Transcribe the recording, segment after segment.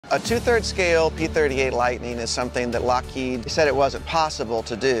A 2/3 scale P-38 Lightning is something that Lockheed said it wasn't possible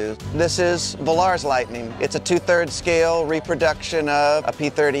to do. This is Volar's Lightning. It's a 2/3 scale reproduction of a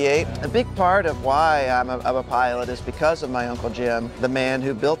P-38. A big part of why I'm a pilot is because of my Uncle Jim, the man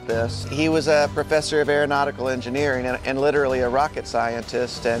who built this. He was a professor of aeronautical engineering and literally a rocket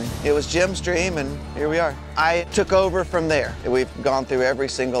scientist, and it was Jim's dream, and here we are. I took over from there. We've gone through every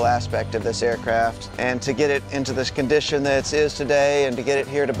single aspect of this aircraft, and to get it into this condition that it is today and to get it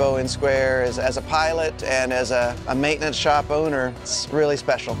here to Bowen Square as a pilot and as a maintenance shop owner, it's really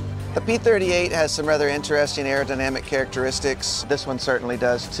special. The P-38 has some rather interesting aerodynamic characteristics. This one certainly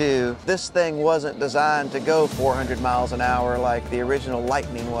does too. This thing wasn't designed to go 400 miles an hour like the original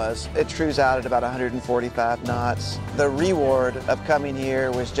Lightning was. It cruised out at about 145 knots. The reward of coming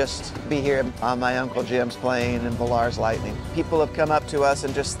here was just to be here on my Uncle Jim's plane and Volar's Lightning. People have come up to us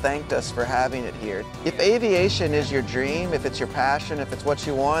and just thanked us for having it here. If aviation is your dream, if it's your passion, if it's what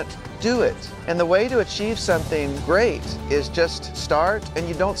you want, do it. And the way to achieve something great is just start and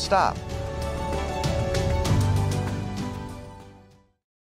you don't stop.